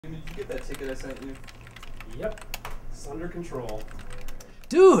get that ticket I sent you? Yep. It's under control.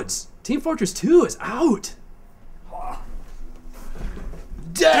 Dudes, Team Fortress 2 is out.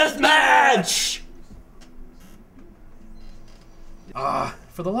 Deathmatch!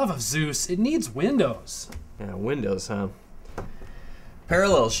 For the love of Zeus, it needs Windows. Yeah, Windows, huh?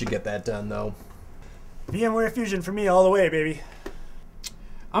 Parallels should get that done, though. VMware Fusion for me all the way, baby.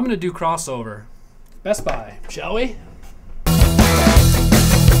 I'm gonna do CrossOver. Best Buy, shall we? In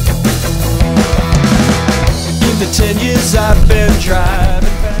the 10 years I've been driving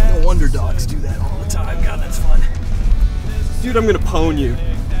fast. No wonder dogs do that all the time. God, that's fun. Dude, I'm gonna pwn you.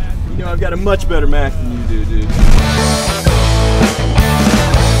 You know, I've got a much better Mac than you do, dude.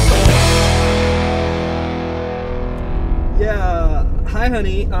 Yeah, hi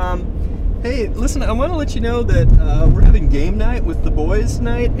honey. Hey, listen, I want to let you know that we're having game night with the boys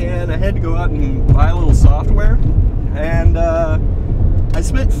tonight, and I had to go out and buy a little software, and I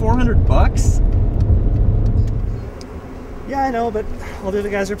spent $400. Yeah, I know, but all the other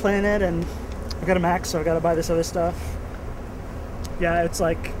guys are playing it, and I've got a Mac, so I've got to buy this other stuff. Yeah, it's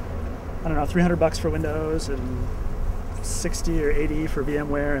like, I don't know, $300 for Windows and 60 or 80 for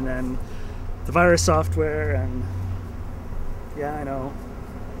VMware, and then the virus software, and yeah, I know.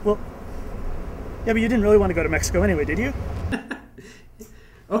 Well, yeah, but you didn't really want to go to Mexico anyway, did you?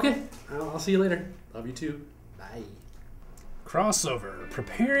 Okay, I'll see you later. Love you too. Bye. CrossOver,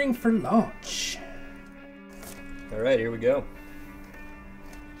 preparing for launch. All right, here we go.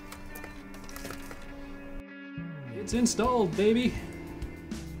 It's installed, baby.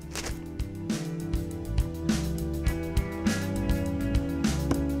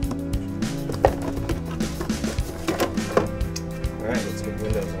 All right, let's get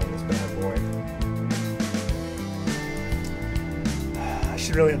Windows on this bad boy. I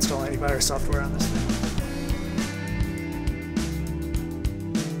should really install antivirus software on this thing.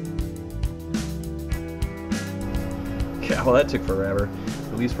 Yeah, well, that took forever.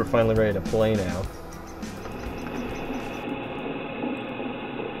 At least we're finally ready to play now.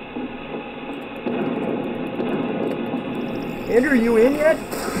 Andrew, are you in yet?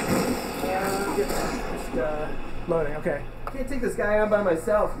 Yeah, just loading, okay. I can't take this guy on by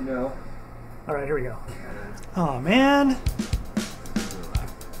myself, you know. All right, here we go. Oh, man.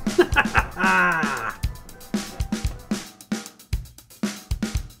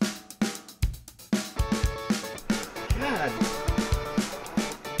 God.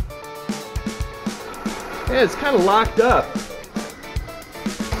 Yeah, it's kind of locked up.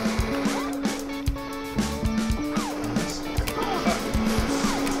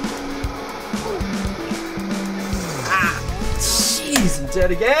 Jeez, I'm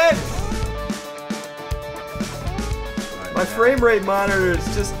dead again. My frame rate monitor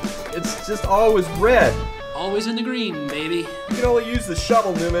is it's just always red. Always in the green, baby. You can only use the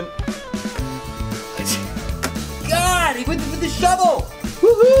shovel, Newman. God, he went with the shovel!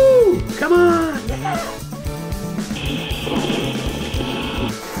 Woohoo! Come on!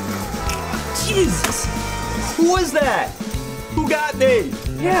 Jesus! Who was that? Who got me?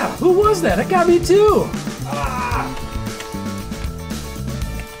 Yeah, who was that? That got me too.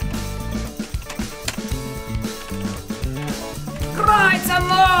 Cry some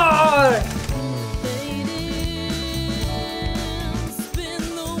more!